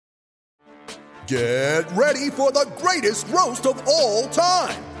Get ready for the greatest roast of all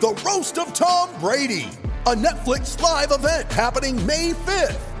time, the Roast of Tom Brady, a Netflix live event happening May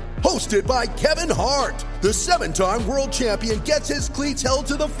 5th. Hosted by Kevin Hart, the 7-time world champion gets his cleats held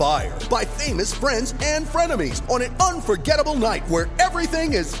to the fire by famous friends and frenemies on an unforgettable night where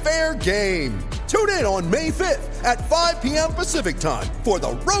everything is fair game. Tune in on May 5th at 5 p.m. Pacific time for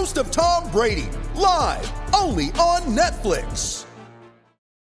the Roast of Tom Brady, live only on Netflix.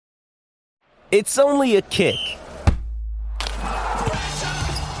 It's only a kick,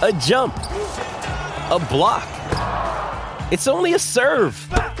 a jump, a block. It's only a serve.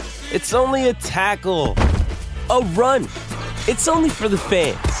 It's only a tackle, a run. It's only for the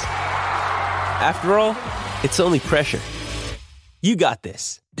fans. After all, it's only pressure. You got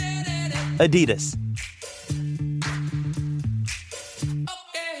this. Adidas.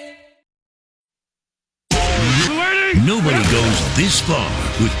 Nobody goes this far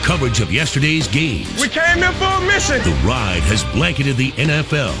with coverage of yesterday's games. We came here for a mission. The Ride has blanketed the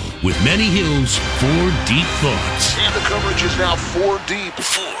NFL with Manny Hill's 4 Deep Thoughts. And the coverage is now 4 deep.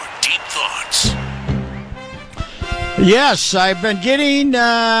 4 Deep Thoughts. Yes, I've been getting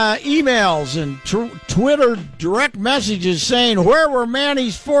emails and Twitter direct messages saying, where were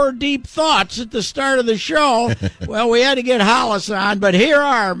Manny's 4 deep thoughts at the start of the show? Well, we had to get Hollis on, but here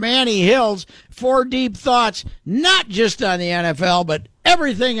are Manny Hill's 4 deep thoughts, not just on the NFL, but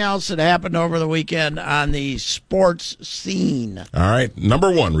everything else that happened over the weekend on the sports scene. All right,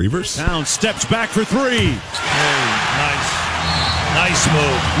 number 1, Reavers. Down steps back for 3. Nice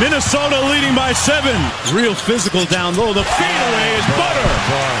move. Minnesota leading by 7. Real physical down low. The fadeaway is butter.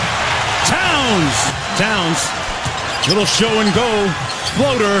 Towns. Little show and go.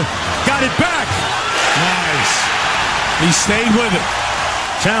 Floater. Got it back. Nice. He stayed with it.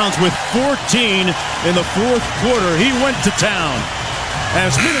 Towns with 14 in the fourth quarter. He went to town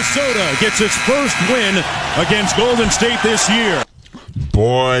as Minnesota gets its first win against Golden State this year.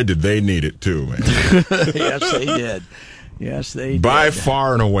 Boy, did they need it too, man. Yes, they did. Yes, they did. By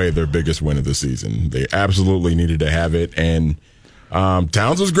far and away their biggest win of the season. They absolutely needed to have it. And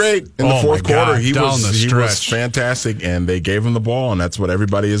Towns was great in the fourth quarter. He was fantastic, and they gave him the ball, and that's what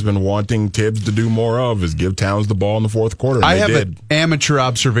everybody has been wanting Tibbs to do more of, is give Towns the ball in the fourth quarter. I have an amateur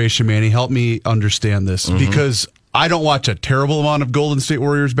observation, Manny. Help me understand this, because I don't watch a terrible amount of Golden State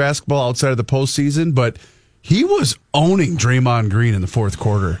Warriors basketball outside of the postseason, but he was owning Draymond Green in the fourth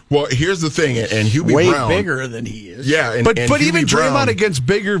quarter. Well, here's the thing, and Hubie way Brown, bigger than he is. Yeah, but even Draymond against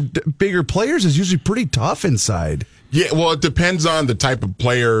bigger players is usually pretty tough inside. Yeah, well, it depends on the type of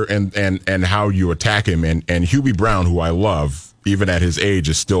player and how you attack him. And Hubie Brown, who I love, even at his age,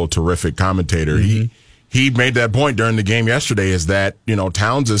 is still a terrific commentator. He made that point during the game yesterday, is that,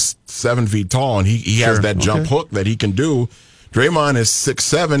 Towns is 7 feet tall, and he has that jump hook that he can do. Draymond is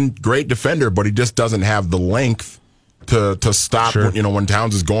 6'7", great defender, but he just doesn't have the length to stop when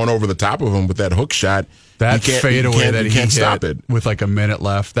Towns is going over the top of him with that hook shot. That fadeaway that he can't hit stop it with like a minute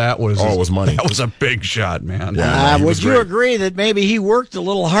left. That was it was money. That was a big shot, man. Yeah, would you agree that maybe he worked a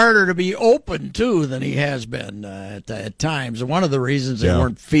little harder to be open too than he has been at times? And one of the reasons they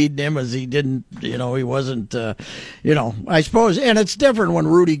weren't feeding him is he didn't, he wasn't, I suppose. And it's different when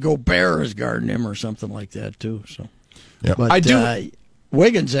Rudy Gobert is guarding him or something like that too. So, but I do.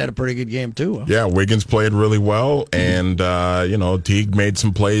 Wiggins had a pretty good game, too. Huh? Yeah, Wiggins played really well, and, Teague made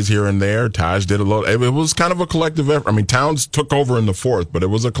some plays here and there. Taj did a little. It was kind of a collective effort. I mean, Towns took over in the fourth, but it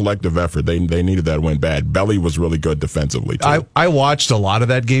was a collective effort. They needed that win bad. Belly was really good defensively, too. I watched a lot of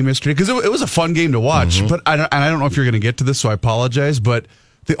that game yesterday because it was a fun game to watch, but I don't know if you're going to get to this, so I apologize, but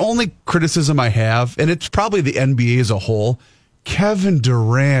the only criticism I have, and it's probably the NBA as a whole, Kevin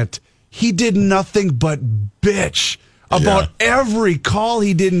Durant, he did nothing but bitch about every call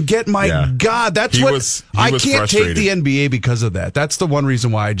he didn't get. My God, that's I can't frustrated. take the NBA because of that. That's the one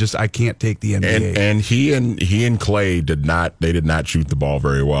reason why I can't take the NBA. And he and Clay did not shoot the ball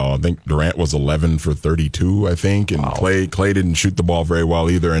very well. I think Durant was 11 for 32, I think, and Clay didn't shoot the ball very well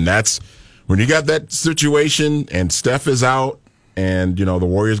either. And that's when you got that situation and Steph is out, and the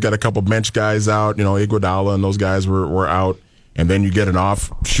Warriors got a couple bench guys out. Iguodala and those guys were out. And then you get an off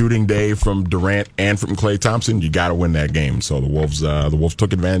shooting day from Durant and from Klay Thompson, you got to win that game. So the Wolves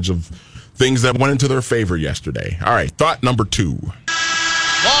took advantage of things that went into their favor yesterday. All right, thought number 2.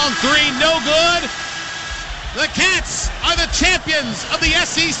 Long three, no good. The Cats are the champions of the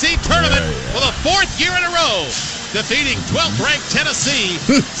SEC tournament for the 4th year in a row, defeating 12th-ranked Tennessee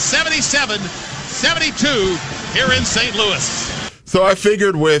 77-72 here in St. Louis. So I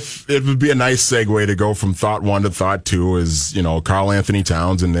figured it would be a nice segue to go from thought 1 to thought 2 is, Karl Anthony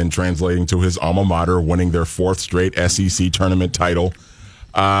Towns, and then translating to his alma mater, winning their 4th straight SEC tournament title.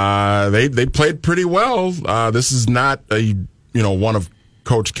 They played pretty well. This is not one of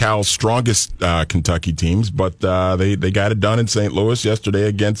Coach Cal's strongest Kentucky teams, but they got it done in St. Louis yesterday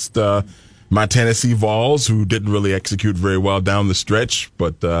against my Tennessee Vols, who didn't really execute very well down the stretch.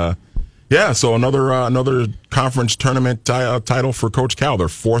 But so another conference tournament title for Coach Cal, their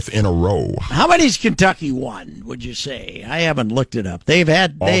 4th in a row. How many's Kentucky won, would you say? I haven't looked it up. They've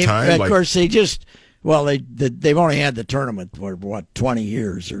course, they've only had the tournament for 20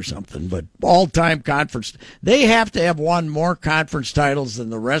 years or something, but all-time conference. They have to have won more conference titles than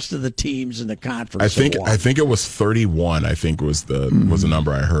the rest of the teams in the conference. I think it was 31. I think was the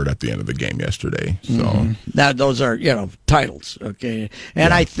number I heard at the end of the game yesterday. So now those are titles, okay.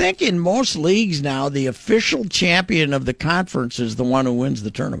 And I think in most leagues now, the official champion of the conference is the one who wins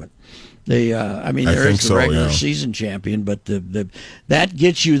the tournament. There is the regular season champion, but that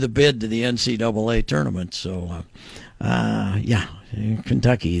gets you the bid to the NCAA tournament. So,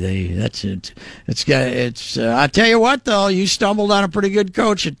 Kentucky, that's it. I tell you what, though, you stumbled on a pretty good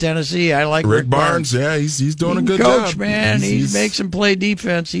coach at Tennessee. I like Rick Barnes. Yeah, he's doing a good coach, job. Man, he makes him play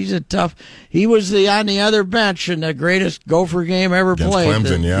defense. He's a tough. He was on the other bench in the greatest Gopher game ever played.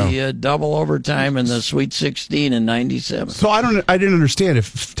 Clemson, the double overtime in the Sweet 16 in '97. So I didn't understand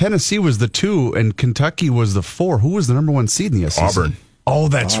if Tennessee was the 2 and Kentucky was the 4. Who was the number 1 seed in the SEC? Auburn. Oh,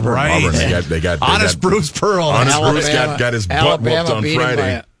 that's right. Auburn. They got Honest Bruce Pearl. Honest Bruce got his butt whooped on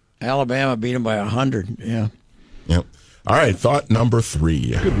Friday. Alabama beat him by 100. Yeah. Yep. All right. Thought number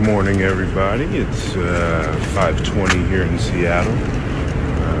 3. Good morning, everybody. It's 5:20 here in Seattle.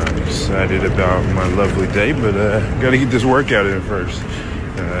 Excited about my lovely day, but got to get this workout in first.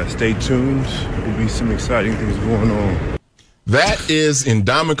 Stay tuned. There'll be some exciting things going on. That is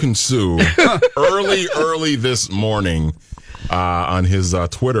Ndamukong Suh early this morning. On his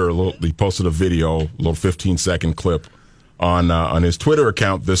Twitter, he posted a video, a little 15-second clip on his Twitter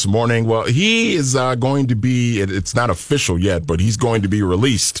account this morning. Well, he is going to be, it's not official yet, but he's going to be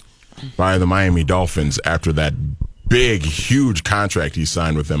released by the Miami Dolphins after that big, huge contract he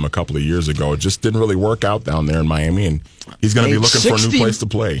signed with them a couple of years ago. It just didn't really work out down there in Miami, and he's going to be looking for a new place to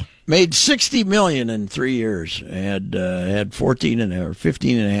play. Made $60 million in 3 years. Had 15 and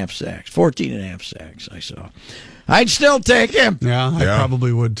a half sacks. 14 and a half sacks, I saw. I'd still take him. Yeah, I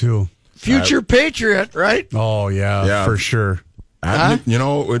probably would too. Future Patriot, right? Oh, yeah, for sure.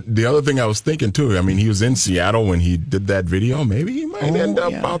 The other thing I was thinking too, I mean, he was in Seattle when he did that video. Maybe he might end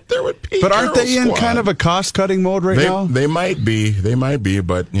up out there with Pete. But aren't they in kind of a cost-cutting mode now? They might be,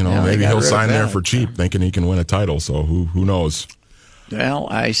 but maybe he'll sign there for cheap, thinking he can win a title. So who knows? Well,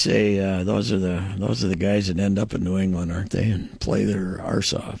 I say those are the guys that end up in New England, aren't they, and play their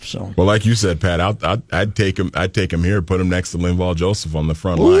arse off. So, well, like you said, Pat, I'd take him. I'd take him here, put him next to Linval Joseph on the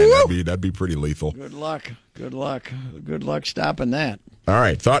front line. That'd be pretty lethal. Good luck stopping that. All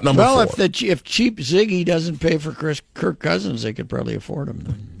right, thought number 4. Well, if cheap Ziggy doesn't pay for Kirk Cousins, they could probably afford him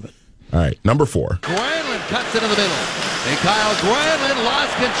then. But. All right, number 4. Granlund cuts it in the middle. And Kyle Granlund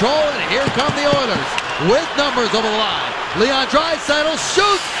lost control, and here come the Oilers with numbers over the line. Leon Draisaitl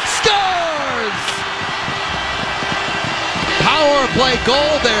shoots, scores! Power play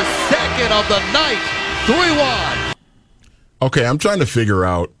goal, their second of the night, 3-1. Okay, I'm trying to figure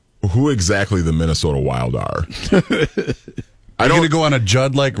out who exactly the Minnesota Wild are. Are you going to go on a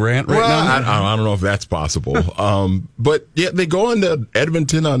Judd-like rant right now? I don't know if that's possible. But, yeah, they go into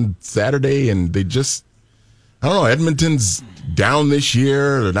Edmonton on Saturday, and they just, I don't know, Edmonton's down this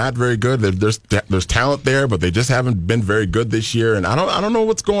year. They're not very good. There's talent there, but they just haven't been very good this year. And I don't know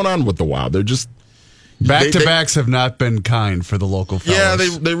what's going on with the Wild. They're just... Back-to-backs have not been kind for the local fellas. Yeah,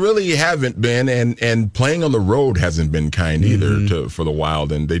 they really haven't been, and playing on the road hasn't been kind either for the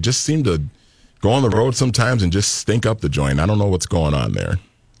Wild. And they just seem to go on the road sometimes and just stink up the joint. I don't know what's going on there.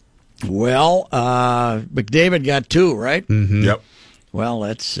 Well, McDavid got 2, right? Mm-hmm. Yep. Well,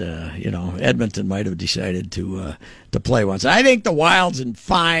 that's Edmonton might have decided to play once. I think the Wild's in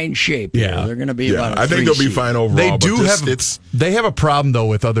fine shape. Yeah, they're going to be about. I think they'll be fine overall. They have a problem though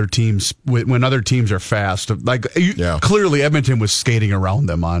with other teams when other teams are fast. Clearly Edmonton was skating around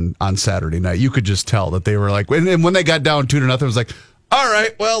them on Saturday night. You could just tell that they were like, and when they got down 2-0, it was like, all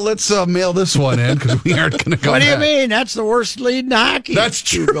right, well, let's mail this one in because we aren't going to go. What do you mean? That's the worst lead in hockey. That's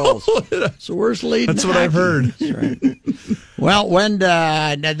true. It's the worst lead in hockey. That's what I've heard. That's right. Well, when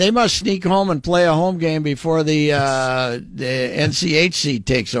they must sneak home and play a home game before the NCHC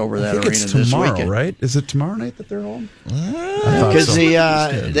takes over that arena this weekend. Tomorrow, right? Is it tomorrow night that they're home? Because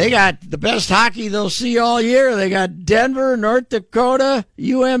they got the best hockey they'll see all year. They got Denver, North Dakota,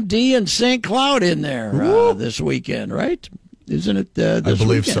 UMD, and St. Cloud in there this weekend, right? Isn't it this I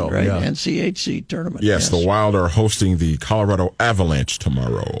believe weekend, so, right? yeah. NCHC tournament. Yes, the Wild are hosting the Colorado Avalanche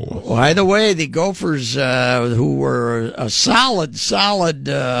tomorrow. By the way, the Gophers, who were a solid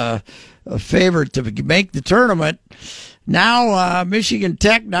favorite to make the tournament, now Michigan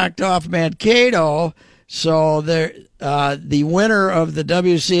Tech knocked off Mankato, so the winner of the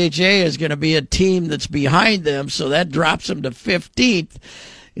WCHA is going to be a team that's behind them, so that drops them to 15th.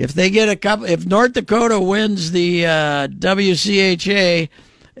 If they get if North Dakota wins the WCHA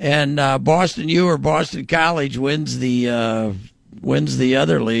and Boston U or Boston College wins the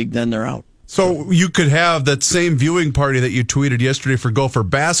other league, then they're out. So you could have that same viewing party that you tweeted yesterday for Gopher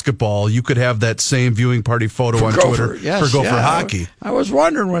basketball. You could have that same viewing party photo on Twitter for Gopher hockey. I was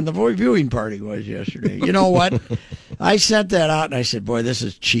wondering when the viewing party was yesterday. You know what? I sent that out and I said, "Boy, this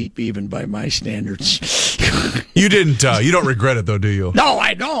is cheap even by my standards." You didn't. You don't regret it though, do you? No,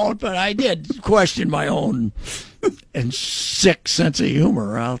 I don't. But I did question my own and sick sense of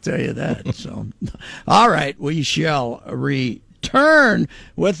humor. I'll tell you that. So, all right, we shall return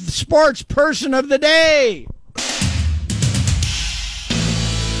with the sports person of the day.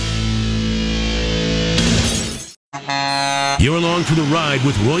 You're along for the ride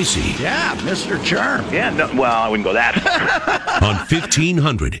with Royce. Yeah, Mr. Charm. Yeah, no, well, I wouldn't go that. On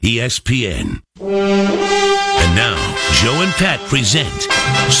 1500 ESPN. And now, Joe and Pat present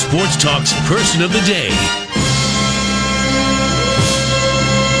Sports Talk's Person of the Day.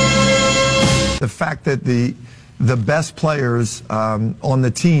 The fact that the best players on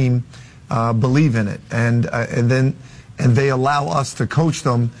the team believe in it, and they allow us to coach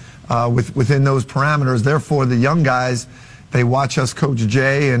them within those parameters. Therefore, the young guys, they watch us coach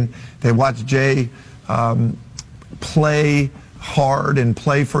Jay, and they watch Jay play hard and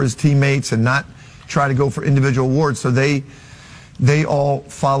play for his teammates and not try to go for individual awards. So they all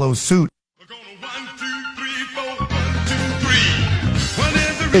follow suit.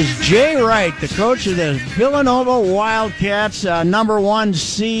 Is Jay Wright, the coach of the Villanova Wildcats, number one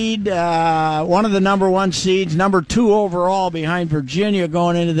seed, one of the number one seeds, number 2 overall behind Virginia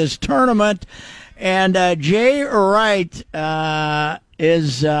going into this tournament. And Jay Wright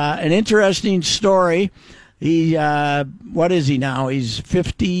is an interesting story. He, what is he now? He's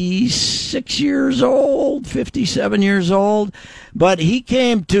 56 years old, 57 years old. But he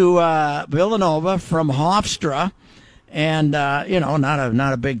came to Villanova from Hofstra. And,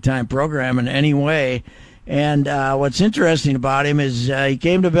 not a big-time program in any way. And what's interesting about him is he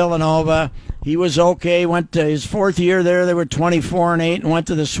came to Villanova. He was okay. Went to his 4th year there. They were 24-8 and went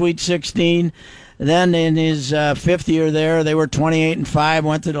to the Sweet 16. Then in his 5th year there, they were 28-5,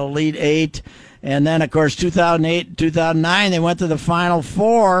 went to the Elite 8. And then, of course, 2008 and 2009, they went to the Final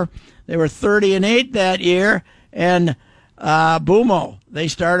Four. They were 30-8 that year. And Boomo, they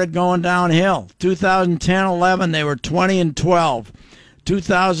started going downhill. 2010-11, they were 20-12.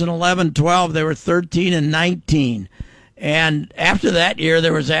 2011-12, they were 13-19. And after that year,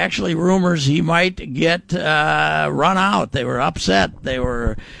 there was actually rumors he might get run out. They were upset. They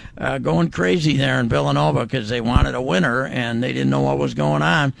were going crazy there in Villanova because they wanted a winner, and they didn't know what was going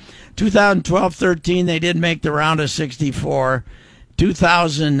on. 2012-13, they did make the round of 64.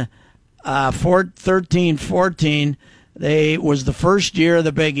 2013-14, they was the first year of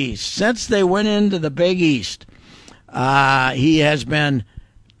the Big East. Since they went into the Big East, he has been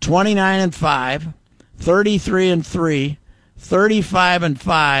 29-5, 33-3,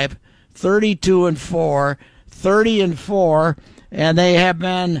 35-5, 32-4, 30-4, and they have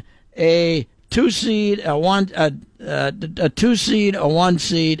been a 2 seed, a 2 seed, a 1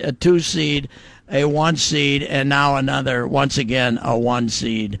 seed, a 2 seed, a 1 seed, and now another, once again, a 1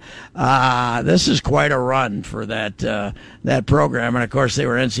 seed. This is quite a run for that program. And, of course, they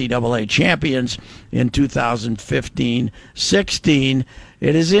were NCAA champions in 2015-16.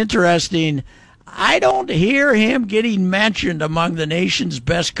 It is interesting. I don't hear him getting mentioned among the nation's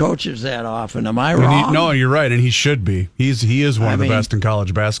best coaches that often. Am I wrong? No, you're right, and he should be. He is one of the best in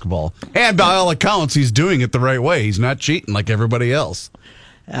college basketball. And by all accounts, he's doing it the right way. He's not cheating like everybody else.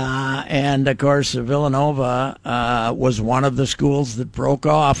 And, of course, Villanova was one of the schools that broke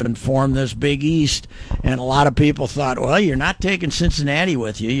off and formed this Big East. And a lot of people thought, well, you're not taking Cincinnati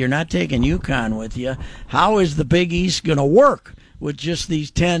with you. You're not taking UConn with you. How is the Big East going to work with just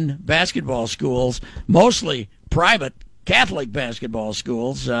these 10 basketball schools, mostly private Catholic basketball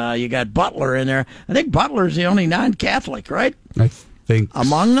schools? You got Butler in there. I think Butler's the only non-Catholic, right? I think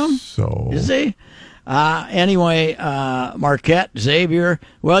among them? So. Is he? Anyway, Marquette, Xavier.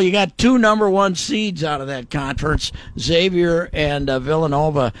 Well, you got 2 number 1 seeds out of that conference, Xavier and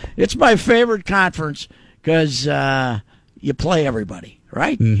Villanova. It's my favorite conference because you play everybody,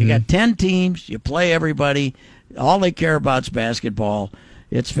 right? Mm-hmm. You got 10 teams, you play everybody. All they care about is basketball.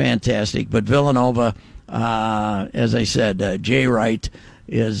 It's fantastic. But Villanova, as I said, Jay Wright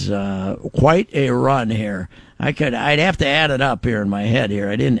is quite a run here. I'd have to add it up here in my head here.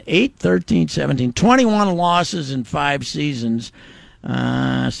 I didn't 8, 13, 17, 21 losses in 5 seasons.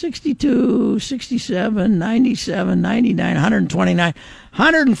 62, 67, 97, 99, 129,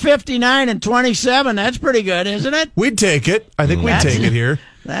 159 and 27. That's pretty good, isn't it? We'd take it. I think we'd take it here.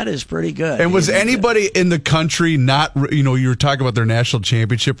 That is pretty good. And was anybody in the country not, you were talking about their national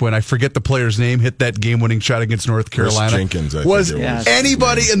championship when I forget the player's name, hit that game-winning shot against North Carolina? Chris Jenkins, I was think it was.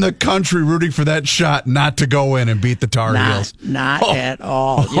 Anybody in the country rooting for that shot not to go in and beat the Tar Heels? Not at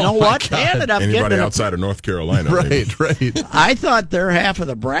all. You know what? They ended up Anybody outside of North Carolina. Right. I thought their half of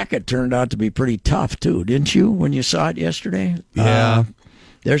the bracket turned out to be pretty tough, too, didn't you, when you saw it yesterday? Yeah.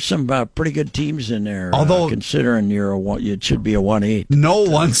 There's some pretty good teams in there. Although, considering it should be a 1-8. No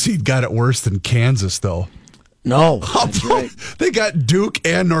one seed got it worse than Kansas, though. No, that's right. They got Duke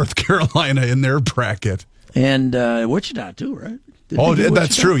and North Carolina in their bracket, and Wichita too, right?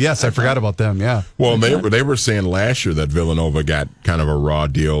 That's true. Yes, I forgot about them. Yeah. Well, they were saying last year that Villanova got kind of a raw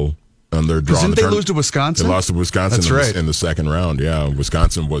deal on their draw. Didn't they lose to Wisconsin? They lost to Wisconsin. That's right. In the second round. Yeah,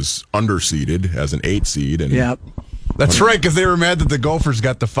 Wisconsin was underseeded as an 8 seed, and yep. That's right, because they were mad that the Gophers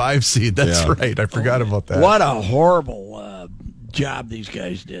got the 5 seed. That's right. I forgot about that. What a horrible job these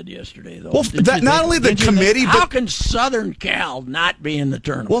guys did yesterday, though. Well, not only the committee, but how can Southern Cal not be in the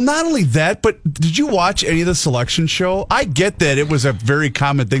tournament? Well, not only that, but did you watch any of the selection show? I get that it was a very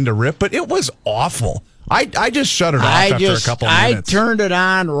common thing to rip, but it was awful. I just shut it off after a couple of minutes. I turned it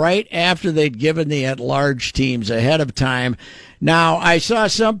on right after they'd given the at-large teams ahead of time. Now, I saw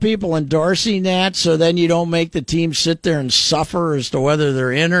some people endorsing that, so then you don't make the team sit there and suffer as to whether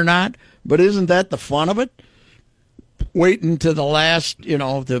they're in or not. But isn't that the fun of it? Waiting to the last,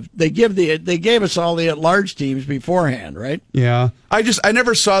 they gave us all the at-large teams beforehand, right? Yeah, I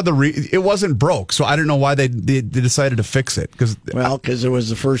never saw it wasn't broke, so I don't know why they decided to fix it. Because it was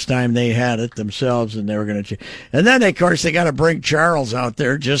the first time they had it themselves, and they were going to. And then, of course, they got to bring Charles out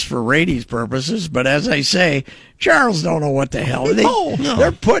there just for ratings purposes. But as I say, Charles don't know what the hell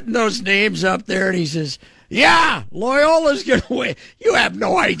they're putting those names up there, and he says, "Yeah, Loyola's going to win." You have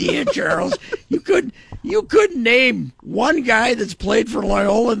no idea, Charles. You couldn't name one guy that's played for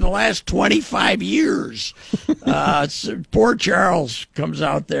Loyola in the last 25 years. Poor Charles comes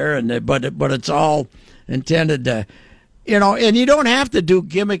out there, but it's all intended to, and you don't have to do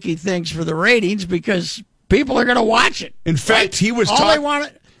gimmicky things for the ratings because people are going to watch it. In fact, he was all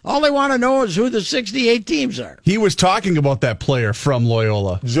they want to know is who the 68 teams are. He was talking about that player from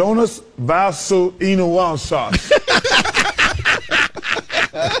Loyola, Jonas Vasu Inuwansas.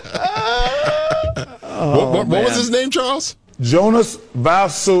 What was his name, Charles? Jonas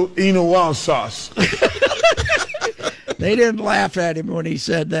Vasu Inuwansas. They didn't laugh at him when he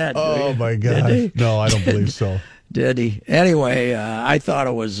said that. Oh, my God. No, I don't believe so. Did he? Anyway, I thought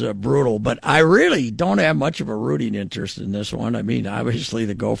it was brutal, but I really don't have much of a rooting interest in this one. I mean, obviously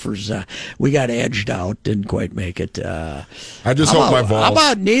the Gophers, we got edged out, didn't quite make it. I just hope my Vols.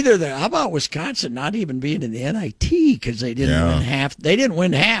 How about Wisconsin not even being in the NIT because they didn't win half? They didn't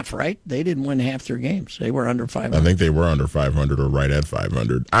win half, right? They didn't win half their games. They were under 500. I think they were under 500 or right at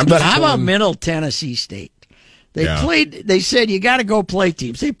 500. But how about Middle Tennessee State? They played. They said you got to go play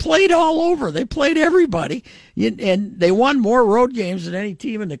teams. They played all over. They played everybody, and they won more road games than any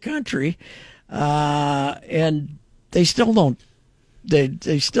team in the country. And they still don't.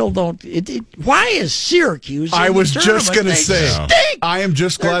 They still don't. Why is Syracuse? I was just going to say. Stink. I am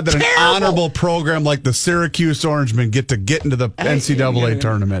just glad that terrible. An honorable program like the Syracuse Orangemen get into the NCAA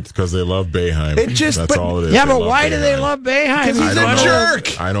tournament because they love Boeheim. That's all it is. Yeah, but why do they love Boeheim? Because he's a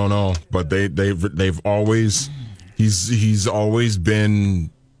jerk. I don't know, but they've always. He's always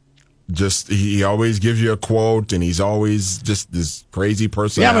been he always gives you a quote, and he's always just this crazy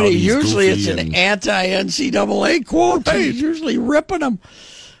personality. Yeah, but usually it's an anti-NCAA quote. Right. He's usually ripping them.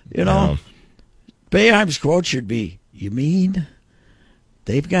 Boeheim's quote should be, "You mean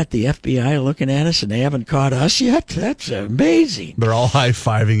they've got the FBI looking at us and they haven't caught us yet? That's amazing." They're all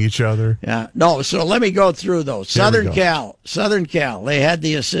high-fiving each other. Yeah. No, so let me go through those. Southern Cal, they had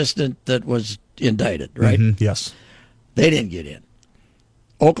the assistant that was indicted, right? Mm-hmm. Yes. They didn't get in.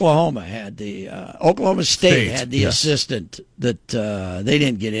 Oklahoma had Oklahoma State had the assistant that they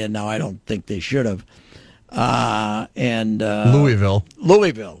didn't get in. Now I don't think they should have. And Louisville,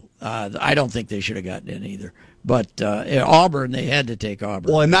 I don't think they should have gotten in either. But Auburn, they had to take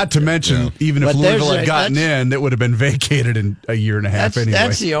Auburn. Well, and not to mention, even if Louisville had gotten in, it would have been vacated in a year and a half anyway.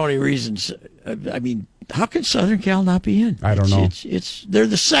 That's the only reason. I mean, how can Southern Cal not be in? I don't know. They're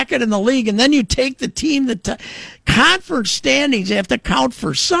the second in the league, and then you take the team conference standings have to count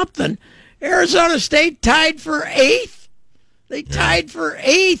for something. Arizona State tied for 8th. They tied for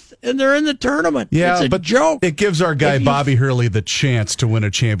 8th, and they're in the tournament. Yeah, it's a joke. It gives our guy Bobby Hurley the chance to win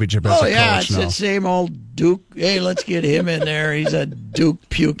a championship as a coach now. It's the same old Duke. Hey, let's get him in there. He's a Duke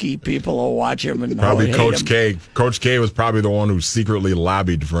pukey. People will watch him and probably Coach him. K. Coach K was probably the one who secretly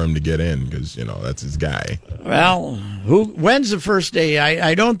lobbied for him to get in because that's his guy. Well, when's the first day?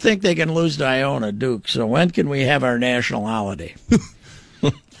 I don't think they can lose to Iona Duke. So when can we have our national holiday?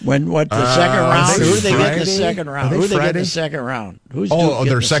 The second round? Who do they get in the second round? Who do they get in the second round? Who's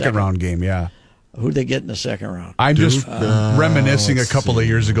their second round game, yeah. Who do they get in the second round? I'm just reminiscing a couple of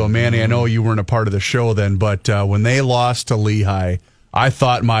years ago. Manny, I know you weren't a part of the show then, but when they lost to Lehigh, I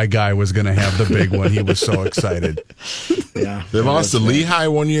thought my guy was going to have the big one. He was so excited. Yeah, they lost to Lehigh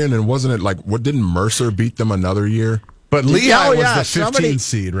one year, and then wasn't it didn't Mercer beat them another year? But Lehigh was the 15th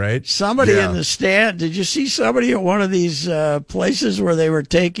seed, right? Somebody in the stand. Did you see somebody at one of these places where they were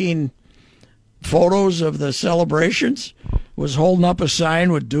taking photos of the celebrations? Was holding up a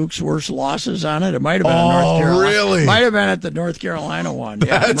sign with Duke's worst losses on it. It might have been North Carolina. Really? Might have been at the North Carolina one.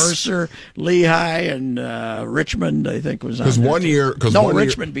 Yeah, Mercer, Lehigh, and Richmond. I think was on.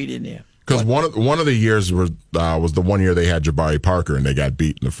 Richmond beat Indiana. Because one of the years was the one year they had Jabari Parker and they got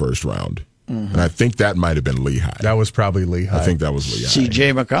beat in the first round. Mm-hmm. And I think that might have been Lehigh. That was probably Lehigh. I think that was Lehigh.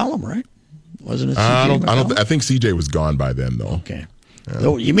 C.J. McCollum, right? Wasn't it C.J. McCollum? I think C.J. was gone by then, though. Okay. Yeah.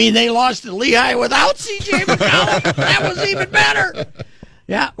 Oh, you mean they lost to Lehigh without C.J. McCollum? That was even better.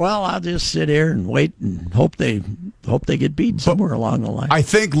 Yeah, well, I'll just sit here and wait and hope they get beat somewhere along the line. I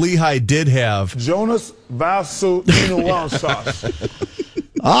think Lehigh did have Jonas Valanciunas.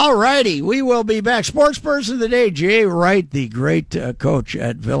 All righty, we will be back. Sports person of the day, Jay Wright, the great coach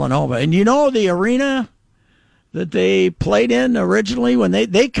at Villanova. And you know the arena that they played in originally when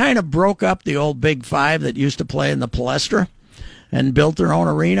they kind of broke up the old Big Five that used to play in the Palestra and built their own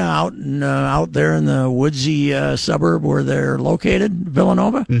arena out there in the woodsy suburb where they're located,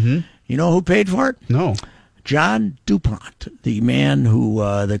 Villanova. Mm-hmm. You know who paid for it? No. John DuPont, the man who,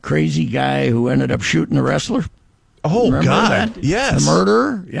 the crazy guy who ended up shooting the wrestler. Oh, remember God. that? Yes. The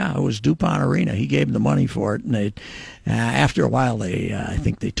murderer? Yeah, it was DuPont Arena. He gave them the money for it, and they, after a while, I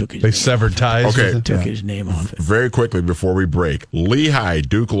think they took his They severed ties. Okay. Took his name off it. Very quickly before we break,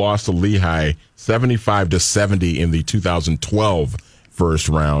 Duke lost to Lehigh 75-70 in the 2012 first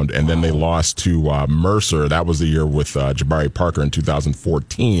round, and then they lost to Mercer. That was the year with Jabari Parker in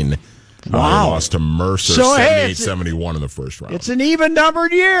 2014. They lost to Mercer 78-71 in the first round. It's an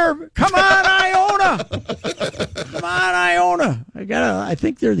even-numbered year. Come on, Iona. Come on, Iona. I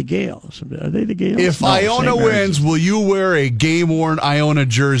think they're the Gales. Are they the Gales? If Iona wins, will you wear a game-worn Iona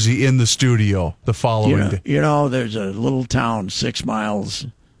jersey in the studio the following day? You know, there's a little town 6 miles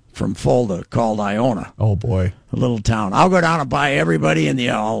from Fulda called Iona. Oh, boy. A little town. I'll go down and buy everybody in the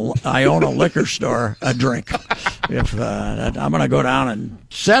Iona liquor store a drink. I'm going to go down and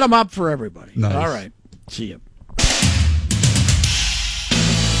set them up for everybody. Nice. All right. See you.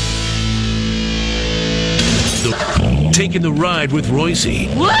 Taking the ride with Royce.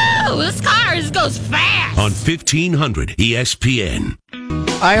 Whoa, this car goes fast. On 1500 ESPN.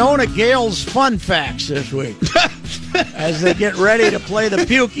 Iona Gales fun facts this week as they get ready to play the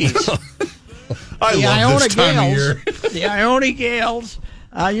Pukies. I love this time of year. The Iona Gales.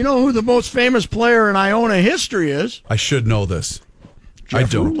 You know who the most famous player in Iona history is? I should know this. Jeff I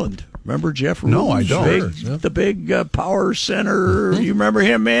don't. Ruland. Remember Jeff Ruland? No, I don't. The big power center. You remember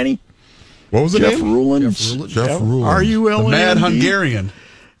him, Manny? What was the Jeff name? Ruland. Jeff Ruland. R-U-L-A-N-D. The Mad Hungarian.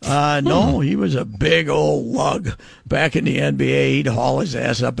 No, he was a big old lug back in the NBA. He'd haul his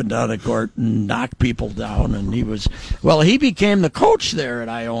ass up and down the court and knock people down. And he became the coach there at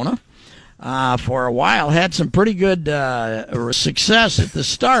Iona for a while. Had some pretty good success at the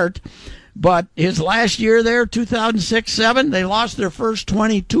start. But his last year there, 2006-07, they lost their first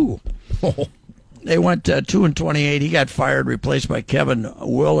 22. They went 2-28. He got fired, replaced by Kevin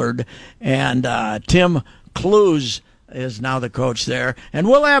Willard, and Tim Clues is now the coach there. And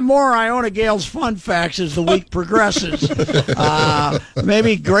we'll have more Iona Gales fun facts as the week progresses.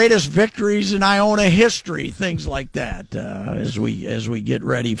 Maybe greatest victories in Iona history, things like that, as we get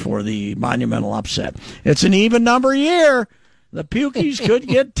ready for the monumental upset. It's an even number year. The Pukies could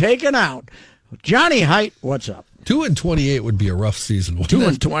get taken out. Johnny Height, what's up? 2-28 would be a rough season.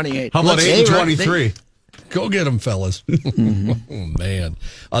 2-28. How about 8-23? Go get them, fellas. Oh, man.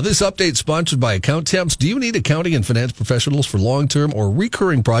 This update sponsored by Account Temps. Do you need accounting and finance professionals for long-term or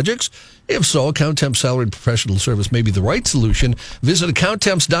recurring projects? If so, Account Temps salaried professional service may be the right solution. Visit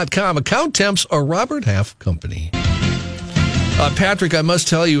AccountTemps.com. Account Temps are Robert Half Company. Patrick, I must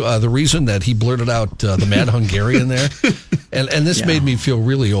tell you the reason that he blurted out the Mad Hungarian there, and this made me feel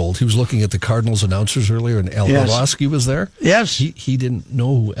really old. He was looking at the Cardinals announcers earlier, and Al Orlowski was there. Yes. He didn't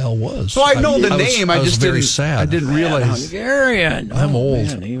know who Al was. So I know the name. I just very didn't, sad. I didn't realize. Hungarian. I'm old.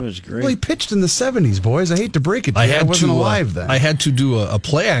 Man, he was great. Well, he pitched in the 70s, boys. I hate to break it to you. I wasn't alive then. I had to do a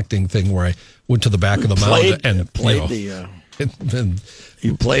play acting thing where I went to the back of the mound and played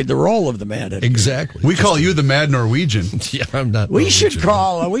you played the role of the Mad. Exactly. We call you the Mad Norwegian. Yeah, I'm not. We should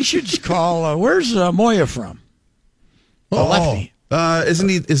call. Where's Moya from? Lefty.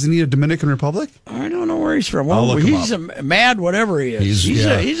 Isn't he a Dominican Republic? I don't know where he's from. I'll look him he's up. a mad whatever he is. He's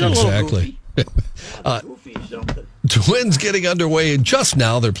a little goofy. Goofy something. Twins getting underway, and just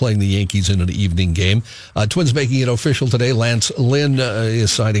now they're playing the Yankees in an evening game. Twins making it official today. Lance Lynn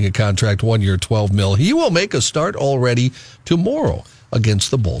is signing a contract, 1 year, $12 million. He will make a start already tomorrow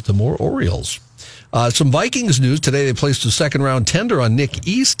against the Baltimore Orioles. Some Vikings news. Today they placed a second-round tender on Nick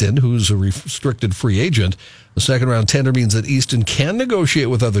Easton, who's a restricted free agent. The second-round tender means that Easton can negotiate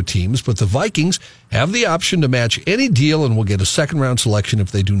with other teams, but the Vikings have the option to match any deal and will get a second-round selection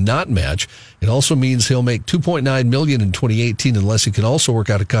if they do not match. It also means he'll make $2.9 million in 2018 unless he can also work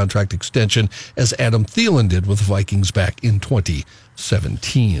out a contract extension, as Adam Thielen did with the Vikings back in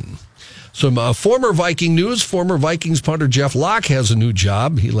 2017. Some former Viking news. Former Vikings punter Jeff Locke has a new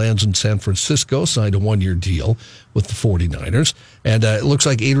job. He lands in San Francisco, signed a 1-year deal with the 49ers. And it looks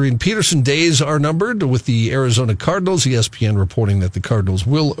like Adrian Peterson days are numbered with the Arizona Cardinals. ESPN reporting that the Cardinals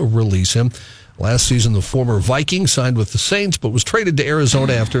will release him. Last season, the former Viking signed with the Saints, but was traded to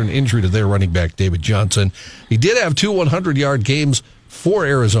Arizona after an injury to their running back, David Johnson. He did have 2 100-yard games for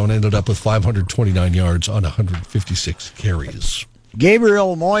Arizona, ended up with 529 yards on 156 carries.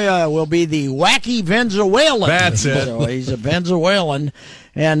 Gabriel Moya will be the wacky Venezuelan. That's it. So he's a Venezuelan.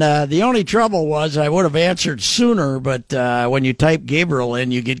 And the only trouble was I would have answered sooner, but when you type Gabriel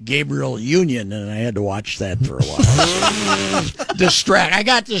in, you get Gabriel Union, and I had to watch that for a while. I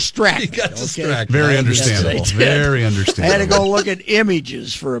got distracted. You got distracted. Very understandable. Very understandable. I had to go look at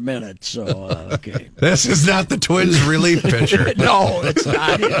images for a minute. So, okay. This is not the Twins relief pitcher. No, it's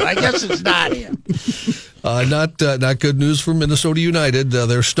not him. I guess it's not him. Not good news for Minnesota United.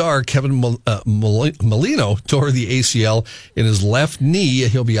 Their star, Kevin Molino, tore the ACL in his left knee.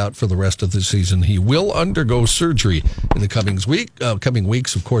 He'll be out for the rest of the season. He will undergo surgery in the coming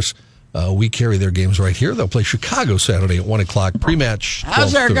weeks. Of course, we carry their games right here. They'll play Chicago Saturday at 1 o'clock pre-match.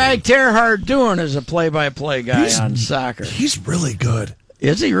 How's our guy Terhard doing as a play-by-play guy on soccer? He's really good.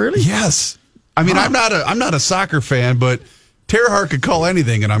 Is he really? Yes. I mean, I'm not a soccer fan, but Terhard could call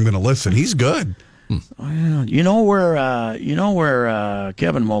anything, and I'm going to listen. He's good. You know where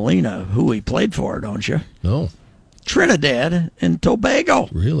Kevin Molina, who he played for, don't you? No. Trinidad and Tobago.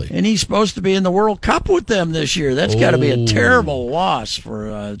 Really? And he's supposed to be in the World Cup with them this year. That's got to be a terrible loss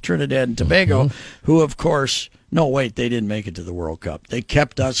for Trinidad and Tobago, who, of course, no, wait, they didn't make it to the World Cup. They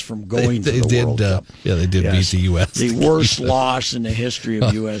kept us from going to the World Cup. Yeah, they did beat the U.S. The worst loss in the history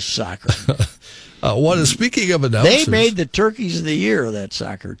of U.S. soccer. Speaking of announcers, they made the Turkeys of the Year, that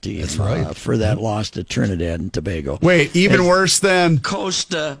soccer team. That's right. For that loss to Trinidad and Tobago. Wait, even worse than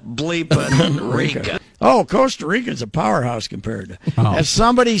Costa Rica. Oh, Costa Rica's a powerhouse compared to. As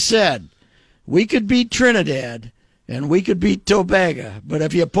somebody said, we could beat Trinidad and we could beat Tobago, but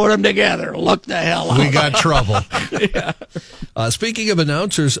if you put them together, look the hell out. We got trouble. Yeah. Speaking of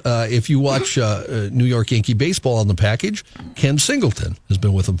announcers, if you watch New York Yankee baseball on the package, Ken Singleton has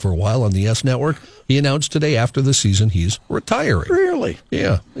been with them for a while on the YES Network. He announced today after the season he's retiring. Really?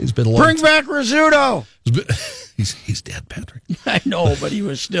 Yeah. He's been a long Bring back Rizzuto. He's dead, Patrick. I know, but he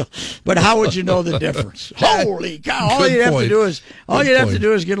was still. But how would you know the difference? Holy cow! All you'd have to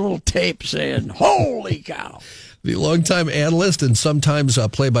do is get a little tape saying "Holy cow." The longtime analyst and sometimes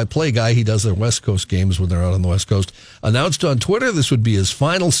play-by-play guy, he does their West Coast games when they're out on the West Coast, announced on Twitter this would be his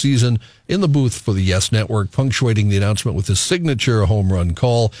final season in the booth for the YES Network, punctuating the announcement with his signature home run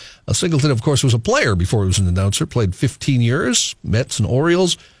call. Singleton, of course, was a player before he was an announcer, played 15 years, Mets and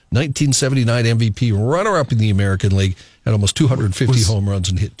Orioles, 1979 MVP, runner-up in the American League, had almost 250 home runs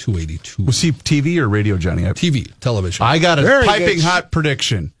and hit 282. Was he TV or radio, Johnny? TV, television. I got a piping hot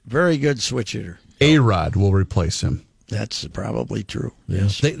prediction. Very good switch hitter. A-Rod will replace him. That's probably true.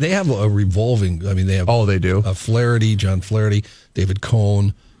 Yes. They have a revolving, I mean, they have. Oh, they do? Flaherty, John Flaherty, David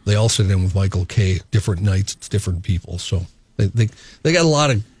Cohn. They all sit in with Michael Kay. Different nights, it's different people. So they got a lot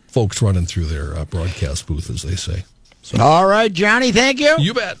of folks running through their broadcast booth, as they say. So. All right, Johnny, thank you.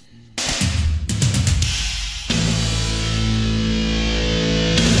 You bet.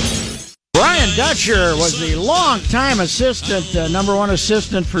 Brian Dutcher was the longtime assistant, number one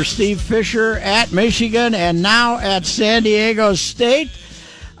assistant for Steve Fisher at Michigan and now at San Diego State.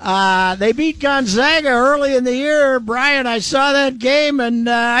 They beat Gonzaga early in the year. Brian, I saw that game, and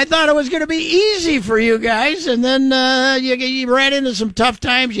I thought it was going to be easy for you guys. And then you ran into some tough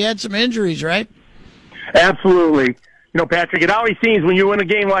times. You had some injuries, right? Absolutely. You know, Patrick, it always seems when you win a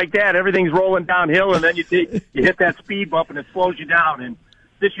game like that, everything's rolling downhill, and then you hit that speed bump, and it slows you down. And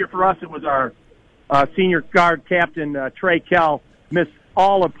this year for us, it was our senior guard captain, Trey Kell, missed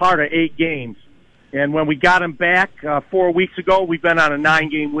all of part of 8 games. And when we got him back 4 weeks ago, we've been on a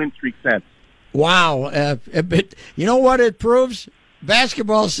 9-game win streak since. Wow. You know what it proves?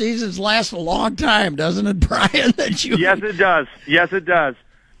 Basketball seasons last a long time, doesn't it, Brian? Yes, it does. Yes, it does.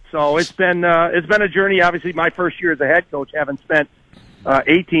 So it's been a journey. Obviously, my first year as a head coach, having spent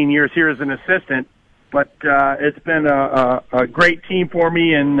 18 years here as an assistant. But it's been a great team for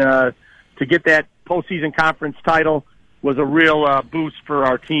me, and to get that postseason conference title was a real boost for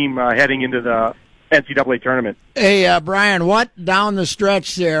our team heading into the NCAA tournament. Hey, Brian, what down the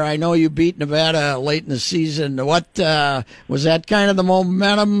stretch there? I know you beat Nevada late in the season. What was that kind of the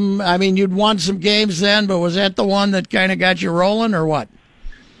momentum? I mean, you'd won some games then, but was that the one that kind of got you rolling, or what?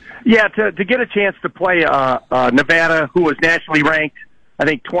 Yeah, to get a chance to play Nevada, who was nationally ranked, I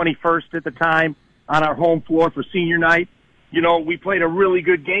think 21st at the time, on our home floor for senior night. You know, we played a really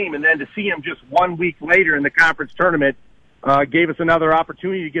good game, and then to see them just 1 week later in the conference tournament gave us another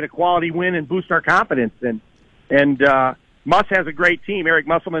opportunity to get a quality win and boost our confidence. And Muss has a great team. Eric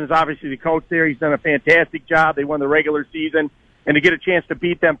Musselman is obviously the coach there. He's done a fantastic job. They won the regular season, and to get a chance to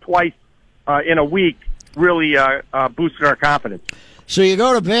beat them twice in a week really boosted our confidence. So you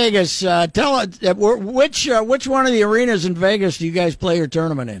go to Vegas. Tell us which one of the arenas in Vegas do you guys play your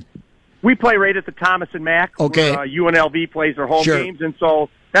tournament in? We play right at the Thomas and Mack, okay, where UNLV plays their home sure. games, and so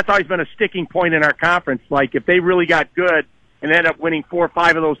that's always been a sticking point in our conference. Like, if they really got good and end up winning 4 or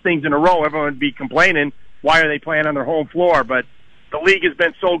 5 of those things in a row, everyone would be complaining, why are they playing on their home floor? But the league has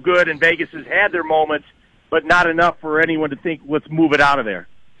been so good, and Vegas has had their moments, but not enough for anyone to think, let's move it out of there.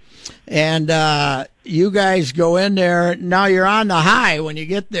 And you guys go in there. Now you're on the high when you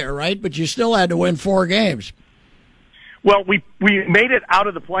get there, right? But you still had to win 4 games. Well, we made it out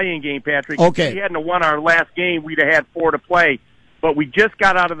of the play-in game, Patrick. Okay. If we hadn't won our last game, we'd have had 4 to play. But we just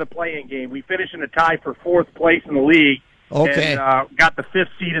got out of the play-in game. We finished in a tie for 4th place in the league. Okay. And got the 5th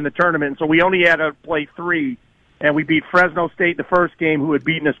seed in the tournament. So we only had to play 3. And we beat Fresno State the first game, who had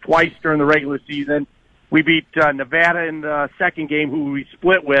beaten us twice during the regular season. We beat Nevada in the second game, who we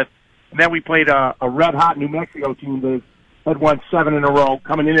split with. And then we played a red-hot New Mexico team that had won 7 in a row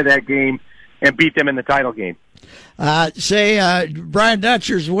coming into that game and beat them in the title game. Brian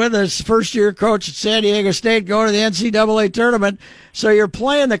Dutcher's with us, first-year coach at San Diego State, going to the NCAA tournament. So you're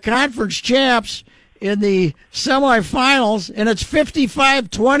playing the conference champs in the semifinals, and it's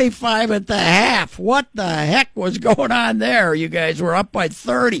 55-25 at the half. What the heck was going on there? You guys were up by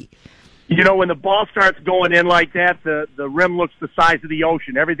 30. You know, when the ball starts going in like that, the rim looks the size of the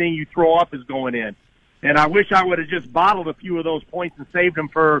ocean. Everything you throw up is going in. And I wish I would have just bottled a few of those points and saved them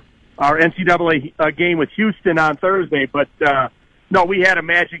for our NCAA game with Houston on Thursday. But, no, we had a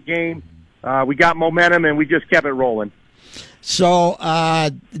magic game. We got momentum, and we just kept it rolling. So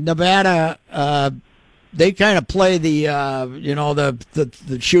Nevada, they kind of play the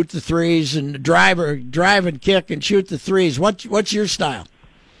shoot the threes and drive and kick and shoot the threes. What's your style?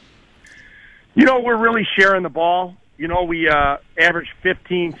 You know, we're really sharing the ball. You know, we average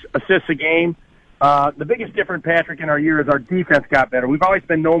 15 assists a game. The biggest difference, Patrick, in our year is our defense got better. We've always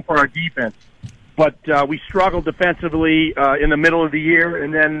been known for our defense, but we struggled defensively in the middle of the year,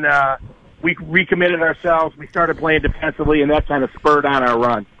 and then we recommitted ourselves. We started playing defensively, and that kind of spurred on our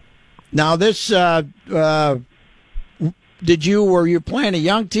run. Now, this were you playing a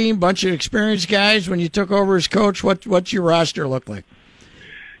young team, bunch of experienced guys when you took over as coach? What's your roster look like?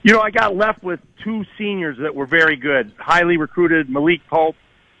 You know, I got left with 2 seniors that were very good, highly recruited, Malik Pope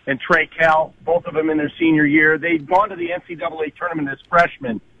and Trey Kell, both of them in their senior year. They'd gone to the NCAA tournament as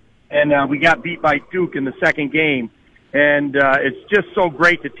freshmen, and we got beat by Duke in the second game. And it's just so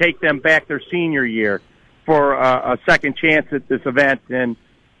great to take them back their senior year for a second chance at this event. And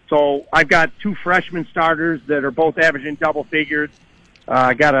so I've got 2 freshman starters that are both averaging double figures.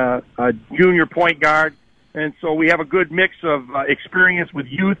 I got a junior point guard. And so we have a good mix of experience with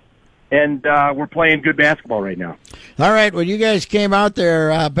youth and we're playing good basketball right now. All right, when you guys came out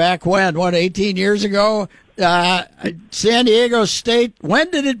there back when, 18 years ago, San Diego State,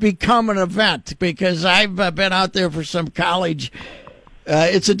 when did it become an event? Because I've been out there for some college.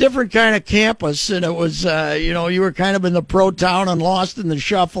 It's a different kind of campus, and it was, you were kind of in the pro town and lost in the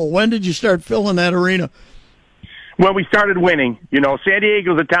shuffle. When did you start filling that arena? Well, we started winning. San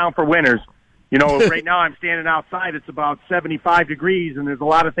Diego's a town for winners. Right now I'm standing outside. It's about 75 degrees, and there's a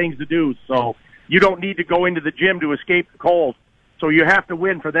lot of things to do. So you don't need to go into the gym to escape the cold. So you have to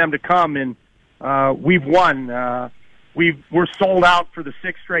win for them to come, and we've won. We're sold out for the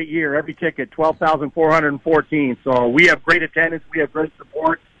 6th straight year. Every ticket, 12,414. So we have great attendance, we have great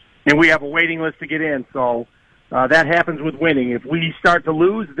support, and we have a waiting list to get in. So that happens with winning. If we start to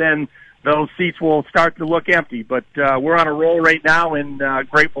lose, then those seats will start to look empty. But we're on a roll right now, and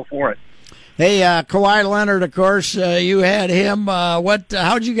grateful for it. Hey, Kawhi Leonard, of course, you had him.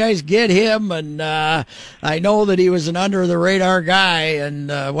 How'd you guys get him? And I know that he was an under-the-radar guy. And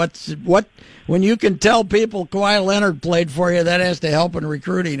when you can tell people Kawhi Leonard played for you, that has to help in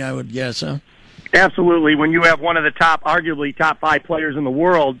recruiting, I would guess, huh? Absolutely. When you have one of the arguably top 5 players in the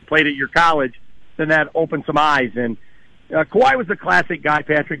world played at your college, then that opens some eyes. And Kawhi was a classic guy,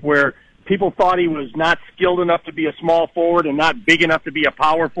 Patrick, where people thought he was not skilled enough to be a small forward and not big enough to be a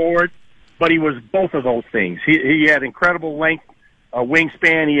power forward. But he was both of those things. He had incredible length,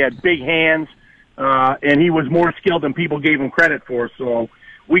 wingspan. He had big hands, and he was more skilled than people gave him credit for. So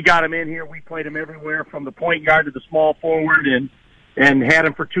we got him in here. We played him everywhere from the point guard to the small forward, and had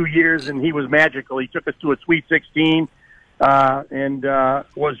him for 2 years, and he was magical. He took us to a Sweet 16 and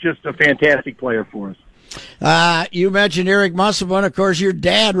was just a fantastic player for us. You mentioned Eric Musselman. Of course, your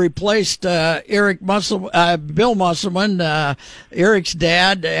dad replaced Bill Musselman, Eric's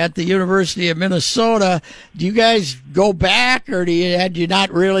dad at the University of Minnesota. Do you guys go back, or had you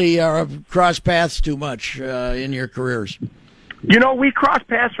not really cross paths too much in your careers? We cross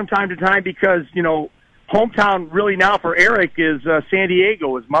paths from time to time because, hometown really now for Eric is San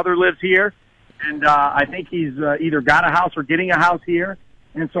Diego. His mother lives here, and I think he's either got a house or getting a house here.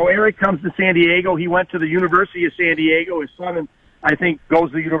 And so Eric comes to San Diego. He went to the University of San Diego. His son, I think, goes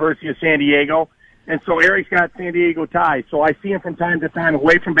to the University of San Diego. And so Eric's got San Diego ties. So I see him from time to time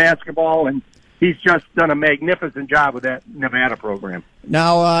away from basketball, and he's just done a magnificent job with that Nevada program.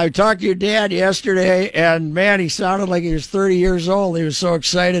 Now, I talked to your dad yesterday, and, man, he sounded like he was 30 years old. He was so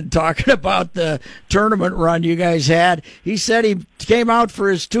excited talking about the tournament run you guys had. He said he came out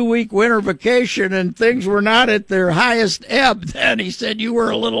for his 2-week winter vacation, and things were not at their highest ebb then. He said you were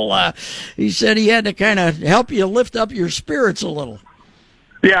a little he said he had to kind of help you lift up your spirits a little.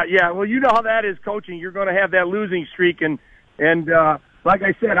 Yeah. Well, you know how that is coaching. You're going to have that losing streak, and like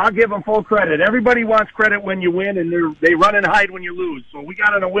I said, I'll give them full credit. Everybody wants credit when you win, and they run and hide when you lose. So we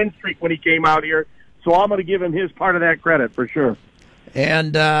got on a win streak when he came out here, so I'm going to give him his part of that credit for sure.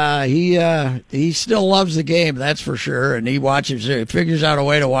 And he still loves the game, that's for sure. And he figures out a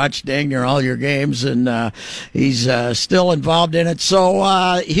way to watch dang near all your games, and he's still involved in it.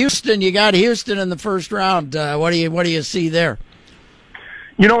 So Houston, you got Houston in the first round. What do you see there?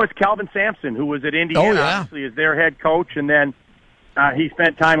 It's Calvin Sampson, who was at Indiana, obviously, as their head coach, and then he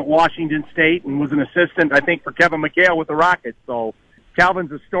spent time at Washington State and was an assistant, I think, for Kevin McHale with the Rockets. So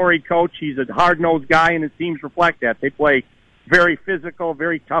Calvin's a storied coach. He's a hard-nosed guy, and his teams reflect that. They play very physical,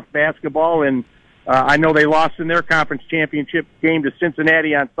 very tough basketball, and I know they lost in their conference championship game to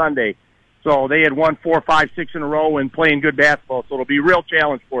Cincinnati on Sunday. So they had won 4, 5, 6 in a row and playing good basketball. So it'll be a real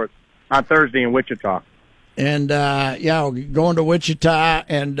challenge for us on Thursday in Wichita. And, going to Wichita.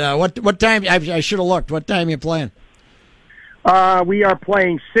 And what time? I should have looked. What time are you playing? We are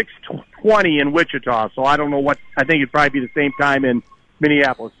playing 6:20 in Wichita, so I don't know what. I think it'd probably be the same time in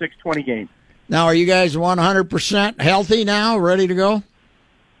Minneapolis. 6:20 game. Now, are you guys 100% healthy now, ready to go?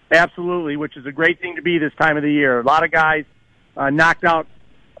 Absolutely, which is a great thing to be this time of the year. A lot of guys knocked out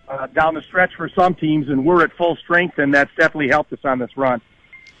down the stretch for some teams, and we're at full strength, and that's definitely helped us on this run.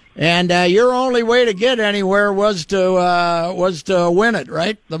 And your only way to get anywhere was to win it,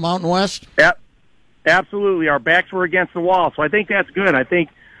 right? The Mountain West. Yep. Absolutely. Our backs were against the wall, so I think that's good. I think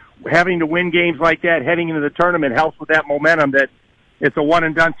having to win games like that heading into the tournament helps with that momentum that it's a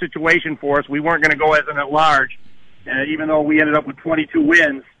one-and-done situation for us. We weren't going to go as an at-large, even though we ended up with 22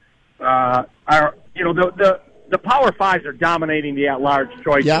 wins. The Power Fives are dominating the at-large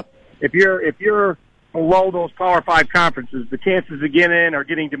choice. Yep. If you're below those Power Five conferences, the chances of getting in are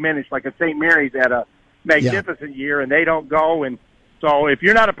getting diminished. Like at St. Mary's had a magnificent year, and they don't go, and so if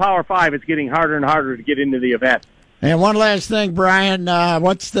you're not a Power Five, it's getting harder and harder to get into the event. And one last thing, Brian,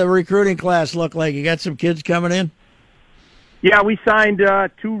 what's the recruiting class look like? You got some kids coming in? Yeah, we signed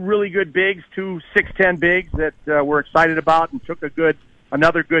two really good bigs, two 6'10" bigs that we're excited about, and took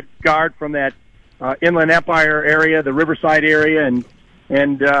another good guard from that Inland Empire area, the Riverside area,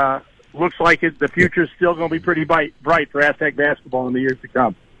 and looks like the future is still going to be pretty bright for Aztec basketball in the years to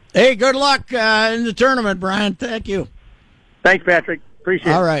come. Hey, good luck in the tournament, Brian. Thank you. Thanks, Patrick.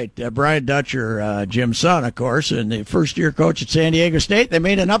 Appreciate it. All right, Brian Dutcher, Jim's son, of course, and the first-year coach at San Diego State. They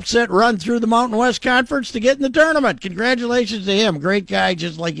made an upset run through the Mountain West Conference to get in the tournament. Congratulations to him. Great guy,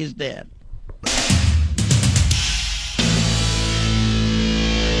 just like his dad.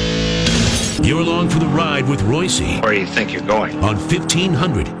 You're along for the ride with Royce. Where do you think you're going? On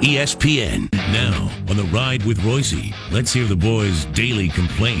 1500 ESPN. Now, on the ride with Royce, let's hear the boys' daily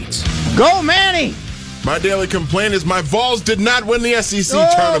complaints. Go, Manny! My daily complaint is my Vols did not win the SEC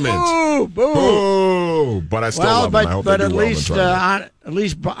tournament. Boo! Boo! Boo! But I still love them. I hope they do well in the tournament. At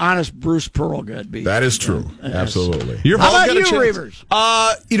least honest Bruce Pearlgood beat. That is true. Absolutely. How about you, Reavers?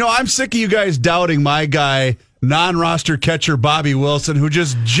 I'm sick of you guys doubting my guy, non-roster catcher Bobby Wilson, who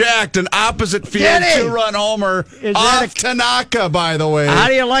just jacked an opposite field two-run homer off Tanaka, by the way. How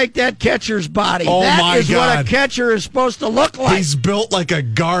do you like that catcher's body? Oh, that is God. what a catcher is supposed to look like. He's built like a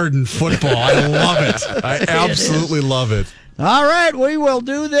garden football. I love it. I absolutely love it. All right, we will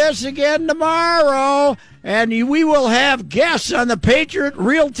do this again tomorrow, and we will have guests on the Patriot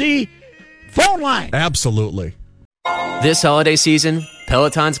Realty phone line. Absolutely. This holiday season,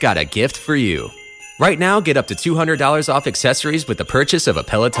 Peloton's got a gift for you. Right now, get up to $200 off accessories with the purchase of a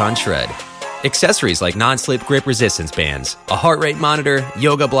Peloton Shred. Accessories like non-slip grip resistance bands, a heart rate monitor,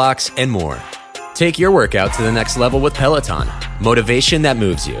 yoga blocks, and more. Take your workout to the next level with Peloton. Motivation that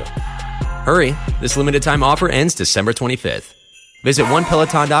moves you. Hurry, this limited time offer ends December 25th. Visit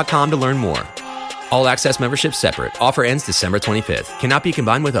onepeloton.com to learn more. All access membership separate. Offer ends December 25th. Cannot be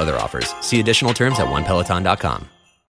combined with other offers. See additional terms at onepeloton.com.